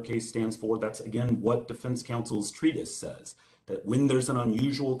Taylor case stands for. That's, again, what defense counsel's treatise says, that when there's an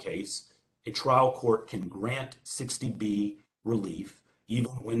unusual case, a trial court can grant 60B relief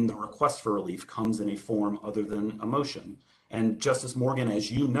even when the request for relief comes in a form other than a motion. And Justice Morgan,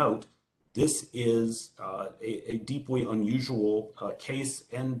 as you note, this is a deeply unusual case,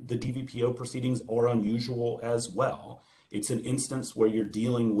 and the DVPO proceedings are unusual as well. It's an instance where you're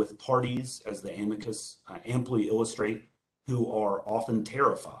dealing with parties, as the amicus amply illustrate, who are often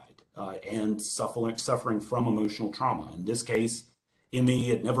terrified and suffering from emotional trauma. In this case, Emmy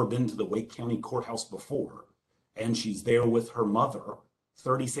had never been to the Wake County Courthouse before, and she's there with her mother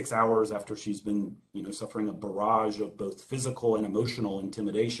 36 hours after she's been suffering a barrage of both physical and emotional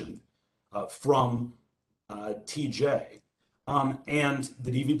intimidation from TJ. And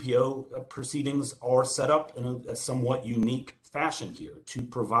the DVPO proceedings are set up in a somewhat unique fashion here to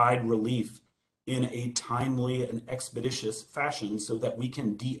provide relief in a timely and expeditious fashion so that we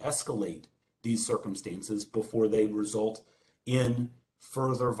can de-escalate these circumstances before they result in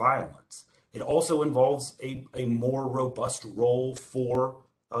further violence. It also involves a more robust role for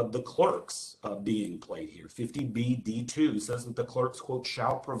the clerks being played here. 50B D2 says that the clerks, quote,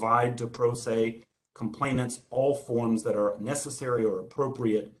 shall provide to pro se complainants all forms that are necessary or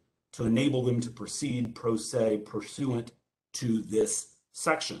appropriate to enable them to proceed pro se pursuant to this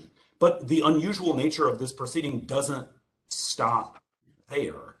section. But the unusual nature of this proceeding doesn't stop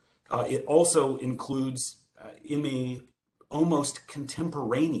there. It also includes Emmy almost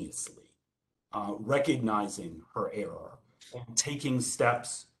contemporaneously recognizing her error and taking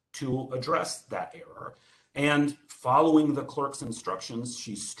steps to address that error. And following the clerk's instructions,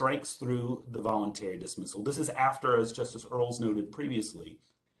 she strikes through the voluntary dismissal. This is after, as Justice Earls noted previously,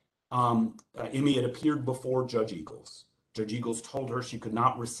 Emmy had appeared before Judge Eagles. Judge Eagles told her she could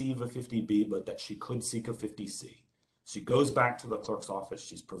not receive a 50B, but that she could seek a 50C. She goes back to the clerk's office.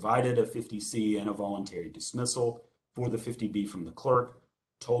 She's provided a 50C and a voluntary dismissal for the 50B from the clerk,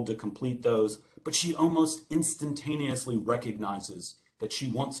 told to complete those, but she almost instantaneously recognizes that she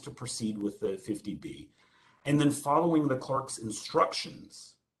wants to proceed with the 50B. And then following the clerk's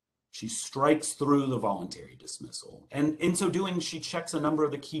instructions, she strikes through the voluntary dismissal. And in so doing, she checks a number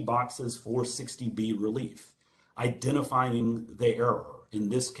of the key boxes for 60B relief, identifying the error, in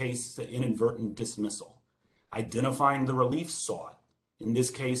this case, the inadvertent dismissal, identifying the relief sought, in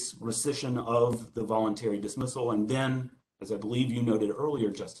this case, rescission of the voluntary dismissal, and then, as I believe you noted earlier,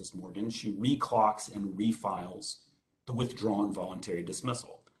 Justice Morgan, she reclocks and refiles the withdrawn voluntary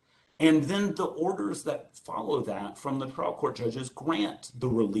dismissal. And then the orders that follow that from the trial court judges grant the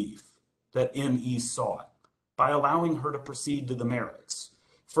relief that ME sought by allowing her to proceed to the merits.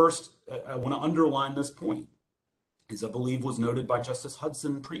 First, I want to underline this point, as I believe was noted by Justice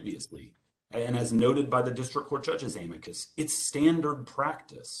Hudson previously, and as noted by the district court judges amicus. It's standard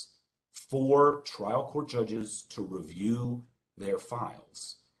practice for trial court judges to review their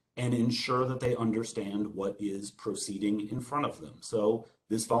files and ensure that they understand what is proceeding in front of them. So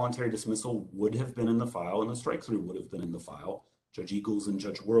this voluntary dismissal would have been in the file and the strike through would have been in the file. Judge Eagles and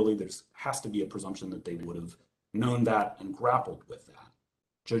Judge Worley, there has to be a presumption that they would have known that and grappled with that.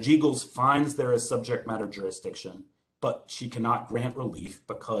 Judge Eagles finds there is subject matter jurisdiction, but she cannot grant relief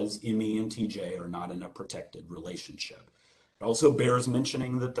because ME and TJ are not in a protected relationship. It also bears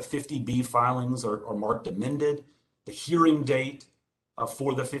mentioning that the 50B filings are marked amended. The hearing date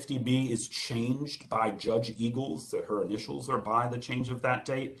for the 50B is changed by Judge Eagles, that her initials are by the change of that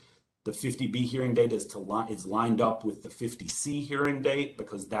date. The 50B hearing date is lined up with the 50C hearing date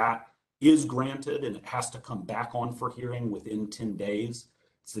because that is granted and it has to come back on for hearing within 10 days.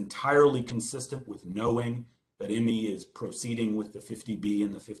 It's entirely consistent with knowing that ME is proceeding with the 50B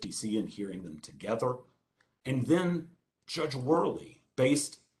and the 50C and hearing them together. And then Judge Worley,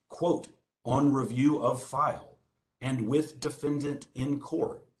 based, quote, on review of file and with defendant in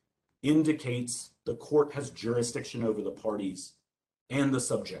court, indicates the court has jurisdiction over the parties and the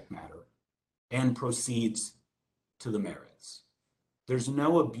subject matter and proceeds to the merits. There's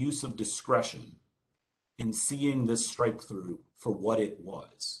no abuse of discretion in seeing this strike through for what it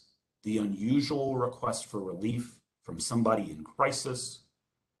was, the unusual request for relief from somebody in crisis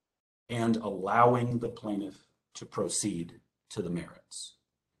and allowing the plaintiff to proceed to the merits.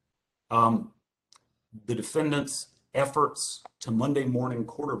 The defendant's efforts to Monday morning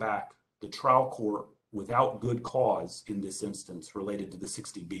quarterback the trial court without good cause in this instance related to the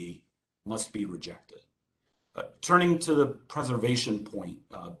 60B must be rejected. Turning to the preservation point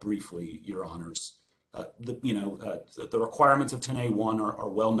briefly, Your Honors, the requirements of 10A1 are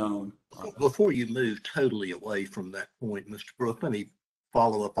well known. Before you move totally away from that point, Mr. Brook, let me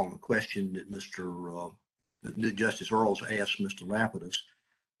follow up on the question that Justice Earls asked Mr. Lapidus.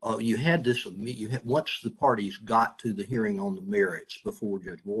 You had this, once the parties got to the hearing on the merits before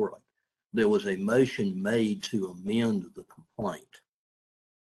Judge Worley, there was a motion made to amend the complaint.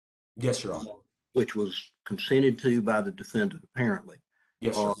 Yes, Your Honor. Which was consented to by the defendant, apparently.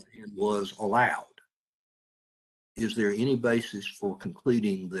 Yes, sir. And was allowed. Is there any basis for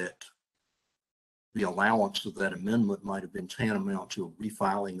concluding that the allowance of that amendment might have been tantamount to a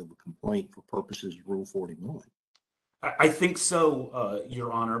refiling of a complaint for purposes of Rule 41? I think so,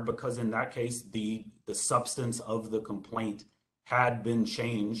 Your Honor, because in that case, the substance of the complaint had been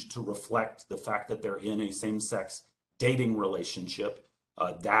changed to reflect the fact that they're in a same-sex dating relationship.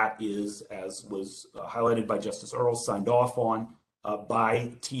 That is, as was highlighted by Justice Earls, signed off on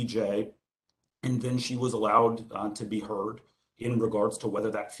by TJ, and then she was allowed to be heard in regards to whether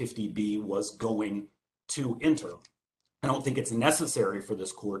that 50B was going to enter. I don't think it's necessary for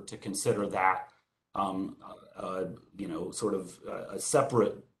this court to consider that, sort of a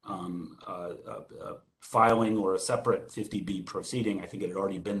separate filing or a separate 50B proceeding. I think it had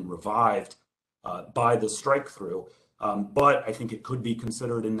already been revived by the strike through. But I think it could be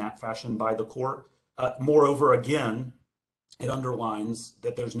considered in that fashion by the court. Moreover, again, it underlines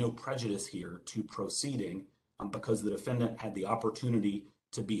that there's no prejudice here to proceeding because the defendant had the opportunity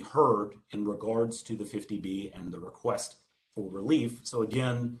to be heard in regards to the 50B and the request for relief. So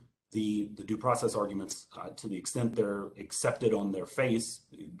again, the due process arguments, to the extent they're accepted on their face,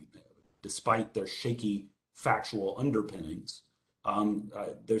 despite their shaky factual underpinnings,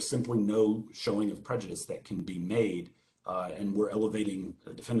 there's simply no showing of prejudice that can be made, and we're elevating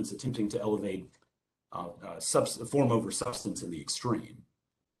the defendants attempting to elevate form over substance in the extreme.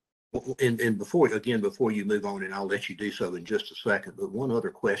 And before you move on, and I'll let you do so in just a second, but one other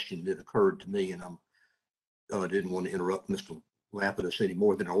question that occurred to me, and I didn't want to interrupt Mr. Lapidus any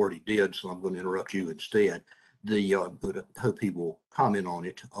more than I already did, so I'm going to interrupt you instead. But I hope he will comment on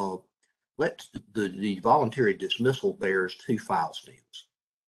it. The voluntary dismissal bears two file stamps.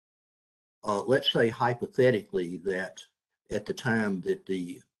 Let's say hypothetically that at the time that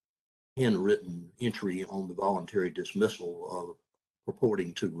the handwritten entry on the voluntary dismissal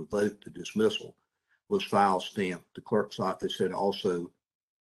purporting to revoke the dismissal was file stamped, the clerk's office had also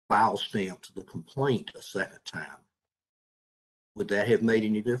file stamped the complaint a second time. Would that have made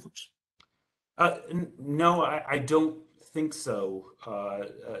any difference? No, I don't think so,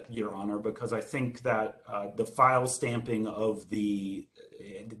 Your Honor, because I think that the file stamping of the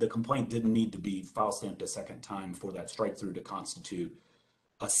complaint didn't need to be file stamped a second time for that strike through to constitute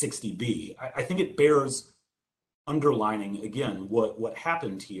a 60B. I think it bears underlining again what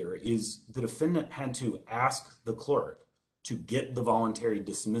happened here is the defendant had to ask the clerk to get the voluntary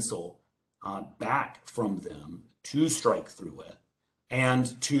dismissal back from them, to strike through it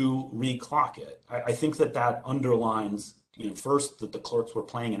and to reclock it. I think that underlines, first, that the clerks were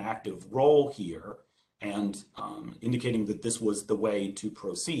playing an active role here and indicating that this was the way to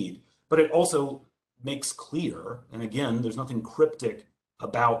proceed. But it also makes clear, and again, there's nothing cryptic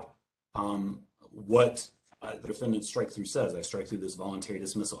about what the defendant's strike through says. I strike through this voluntary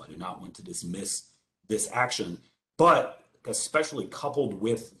dismissal. I do not want to dismiss this action. But especially coupled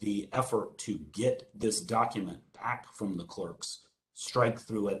with the effort to get this document back from the clerks, strike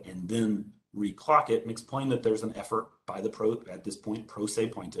through it, and then reclock it, makes plain that there's an effort by the at this point, pro se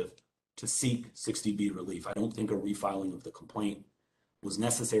plaintiff, to seek 60B relief. I don't think a refiling of the complaint was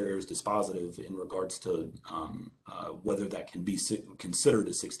necessary or is dispositive in regards to whether that can be considered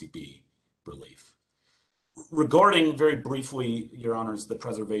a 60B relief. Regarding, very briefly, Your Honors, the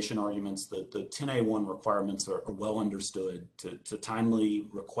preservation arguments, the 10A1 requirements are well understood to timely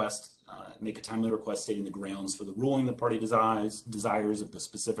request, make a timely request stating the grounds for the ruling the party desires if the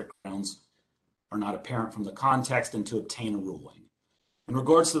specific grounds are not apparent from the context, and to obtain a ruling. In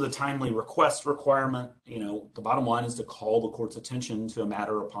regards to the timely request requirement, the bottom line is to call the court's attention to a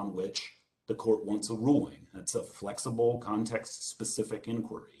matter upon which the court wants a ruling. It's a flexible, context-specific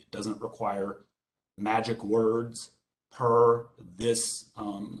inquiry. It doesn't require magic words per this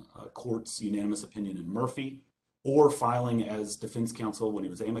court's unanimous opinion in Murphy, or filing as defense counsel when he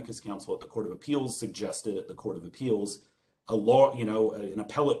was amicus counsel at the Court of Appeals suggested at the Court of Appeals, an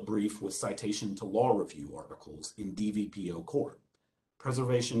appellate brief with citation to law review articles in DVPO court.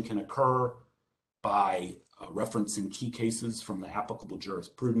 Preservation can occur by referencing key cases from the applicable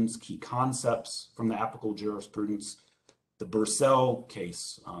jurisprudence, key concepts from the applicable jurisprudence. The Bursell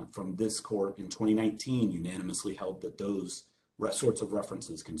case from this court in 2019 unanimously held that those sorts of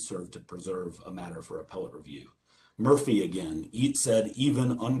references can serve to preserve a matter for appellate review. Murphy, again, said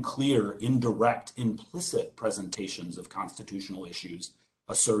even unclear, indirect, implicit presentations of constitutional issues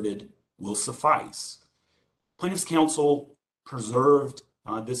asserted will suffice. Plaintiff's counsel preserved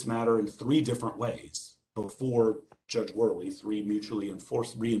this matter in 3 different ways before Judge Worley, 3 mutually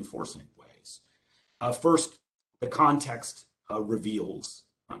reinforcing ways. First, the context reveals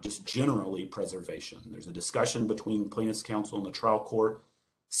just generally preservation. There's a discussion between plaintiff's counsel and the trial court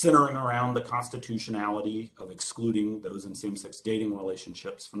centering around the constitutionality of excluding those in same-sex dating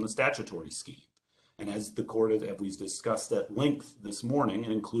relationships from the statutory scheme. And as the court, as we discussed at length this morning,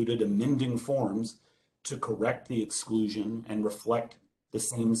 it included amending forms to correct the exclusion and reflect the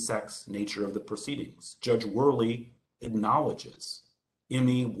same-sex nature of the proceedings. Judge Worley acknowledges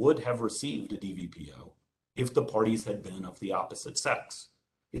Emmy would have received a DVPO if the parties had been of the opposite sex.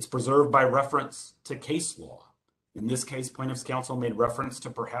 It's preserved by reference to case law. In this case, plaintiff's counsel made reference to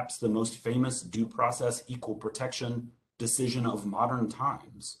perhaps the most famous due process equal protection decision of modern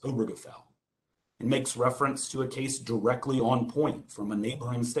times, Obergefell. It makes reference to a case directly on point from a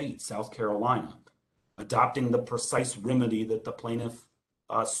neighboring state, South Carolina, adopting the precise remedy that the plaintiff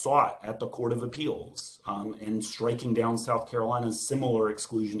sought at the Court of Appeals and striking down South Carolina's similar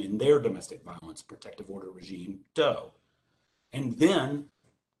exclusion in their domestic violence protective order regime, Doe. And then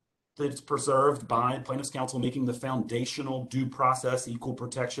it's preserved by plaintiff's counsel making the foundational due process equal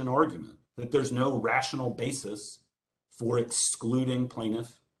protection argument that there's no rational basis for excluding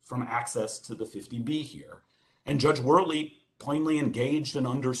plaintiff from access to the 50B here. And Judge Worley plainly engaged and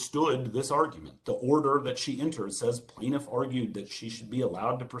understood this argument. The order that she entered says plaintiff argued that she should be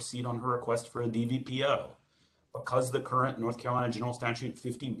allowed to proceed on her request for a DVPO because the current North Carolina General Statute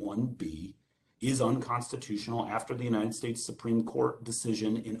 51B is unconstitutional after the United States Supreme Court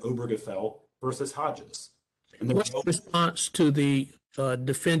decision in Obergefell versus Hodges. And what's the response to the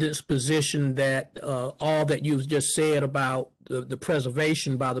defendant's position that all that you've just said about the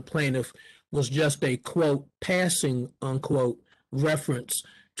preservation by the plaintiff was just a, quote, passing, unquote, reference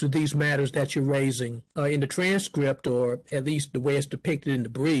to these matters that you're raising? In the transcript, or at least the way it's depicted in the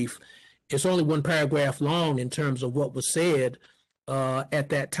brief, it's only 1 paragraph long in terms of what was said at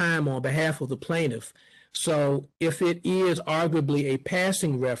that time on behalf of the plaintiff. So if it is arguably a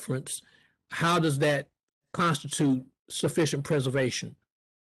passing reference, how does that constitute sufficient preservation?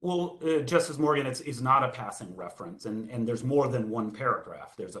 Well, Justice Morgan, it's not a passing reference, and there's more than 1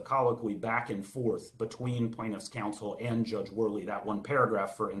 paragraph. There's a colloquy back and forth between plaintiff's counsel and Judge Worley. That 1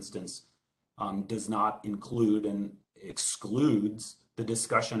 paragraph, for instance, does not include and excludes the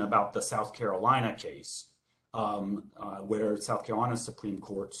discussion about the South Carolina case, where South Carolina Supreme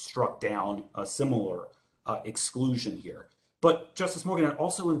Court struck down a similar exclusion here. But Justice Morgan, it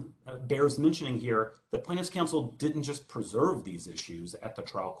also bears mentioning here that plaintiff's counsel didn't just preserve these issues at the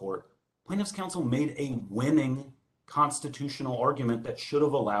trial court. Plaintiff's counsel made a winning constitutional argument that should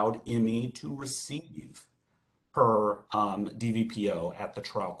have allowed ME to receive her DVPO at the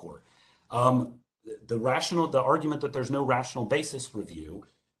trial court. The argument that there's no rational basis review,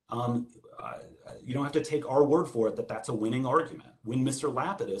 you don't have to take our word for it that that's a winning argument. When Mr.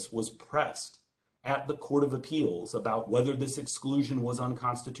 Lapidus was pressed at the Court of Appeals about whether this exclusion was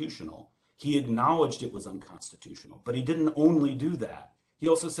unconstitutional, he acknowledged it was unconstitutional, but he didn't only do that. He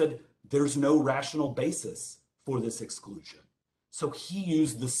also said there's no rational basis for this exclusion. So he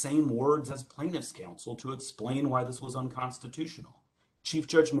used the same words as plaintiff's counsel to explain why this was unconstitutional. Chief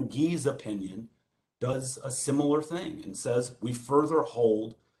Judge McGee's opinion does a similar thing and says, we further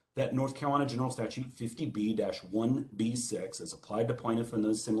hold that North Carolina General Statute 50B-1B6, as applied to plaintiff and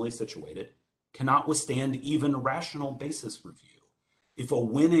those similarly situated, cannot withstand even rational basis review. If a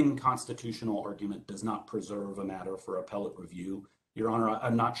winning constitutional argument does not preserve a matter for appellate review, Your Honor,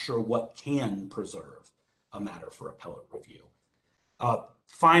 I'm not sure what can preserve a matter for appellate review.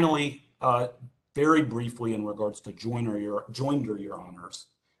 Finally, very briefly in regards to joinder, Your Honors.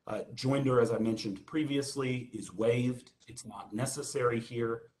 Joinder, as I mentioned previously, is waived. It's not necessary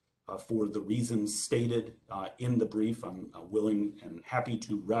here for the reasons stated in the brief. I'm willing and happy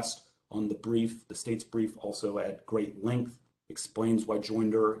to rest on the brief. The state's brief also at great length explains why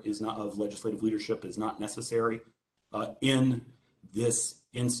joinder is not of legislative leadership is not necessary in this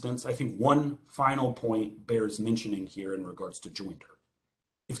instance. I think one final point bears mentioning here in regards to joinder.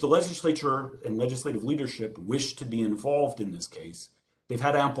 If the legislature and legislative leadership wish to be involved in this case, they've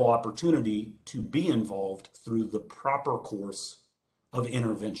had ample opportunity to be involved through the proper course of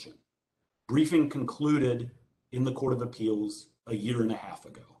intervention. Briefing concluded in the Court of Appeals a year and a half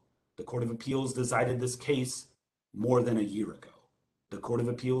ago. The Court of Appeals decided this case more than a year ago. The Court of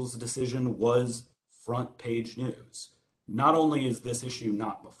Appeals decision was front page news. Not only is this issue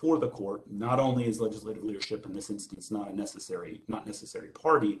not before the court, not only is legislative leadership in this instance not necessary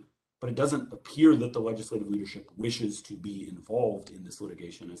party, but it doesn't appear that the legislative leadership wishes to be involved in this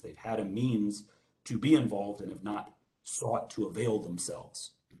litigation, as they've had a means to be involved and have not sought to avail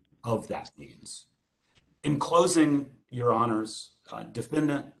themselves of that means. In closing, Your Honors,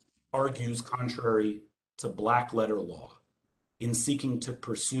 defendant argues contrary to black letter law in seeking to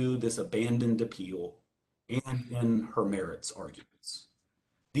pursue this abandoned appeal and in her merits arguments.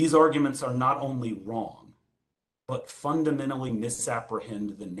 These arguments are not only wrong, but fundamentally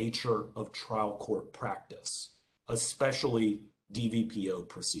misapprehend the nature of trial court practice, especially DVPO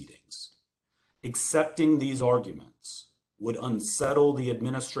proceedings. Accepting these arguments would unsettle the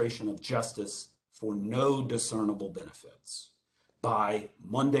administration of justice for no discernible benefits by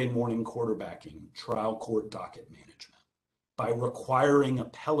Monday morning quarterbacking trial court docket management, by requiring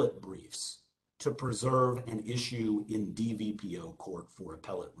appellate briefs to preserve an issue in DVPO court for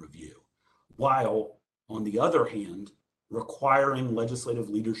appellate review, while, on the other hand, requiring legislative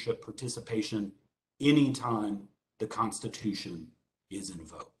leadership participation anytime the Constitution is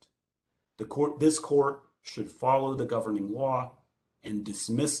invoked. This court should follow the governing law and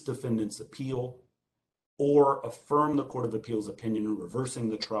dismiss defendant's appeal, or affirm the Court of Appeals opinion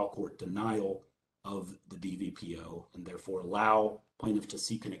reversing the trial court denial of the DVPO, and therefore allow plaintiff to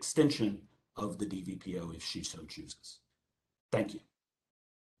seek an extension of the DVPO if she so chooses. Thank you.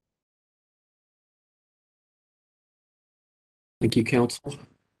 Thank you, counsel.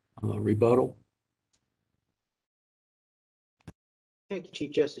 Rebuttal. Thank you,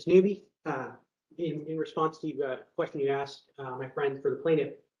 Chief Justice Newby. In response to the question you asked, my friend for the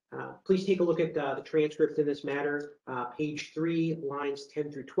plaintiff, please take a look at the transcript in this matter, page 3, lines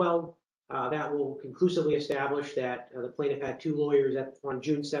 10 through 12. That will conclusively establish that the plaintiff had two lawyers on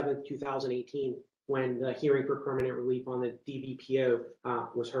June 7th, 2018, when the hearing for permanent relief on the DVPO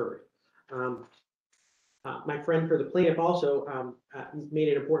was heard. My friend for the plaintiff also made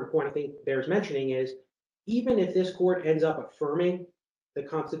an important point I think bears mentioning is, even if this court ends up affirming the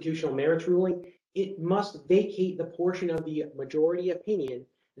constitutional merits ruling, it must vacate the portion of the majority opinion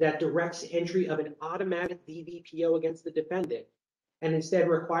that directs entry of an automatic DVPO against the defendant, and instead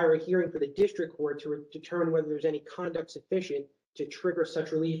require a hearing for the district court to determine whether there's any conduct sufficient to trigger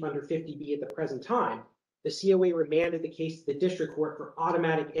such relief under 50B at the present time. The COA remanded the case to the district court for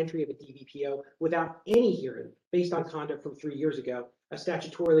automatic entry of a DVPO without any hearing based on conduct from 3 years ago, a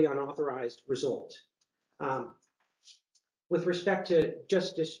statutorily unauthorized result. With respect to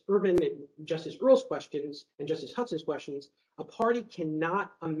Justice Urban and Justice Earle's questions and Justice Hudson's questions, a party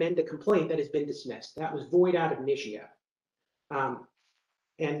cannot amend a complaint that has been dismissed. That was void ad initio.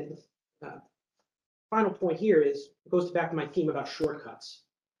 Final point here is, it goes back to my theme about shortcuts.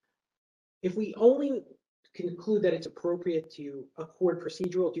 If we only conclude that it's appropriate to accord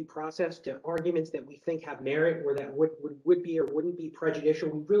procedural due process to arguments that we think have merit or that would be or wouldn't be prejudicial,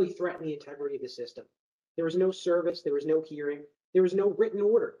 we really threaten the integrity of the system. There was no service, there was no hearing, there was no written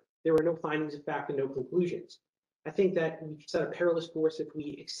order, there were no findings of fact and no conclusions. I think that we set a perilous course if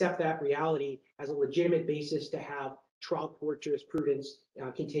we accept that reality as a legitimate basis to have trial court jurisprudence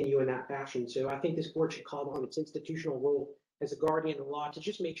continue in that fashion. So I think this court should call on its institutional role as a guardian of the law to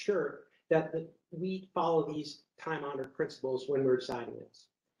just make sure that we follow these time-honored principles when we're deciding this.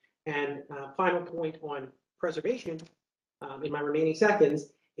 And final point on preservation, in my remaining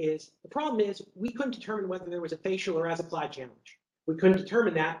seconds, is the problem is we couldn't determine whether there was a facial or as-applied challenge. We couldn't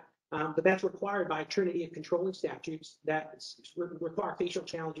determine that, but that's required by a trinity of controlling statutes that require facial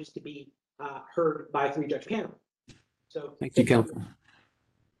challenges to be heard by a three-judge panel. So Thank you, Counsel.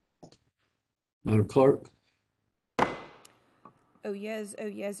 Madam Clerk. Oh yes, oh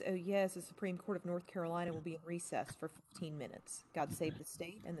yes, oh yes, the Supreme Court of North Carolina will be in recess for 15 minutes. God save the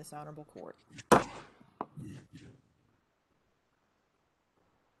state and this honorable court.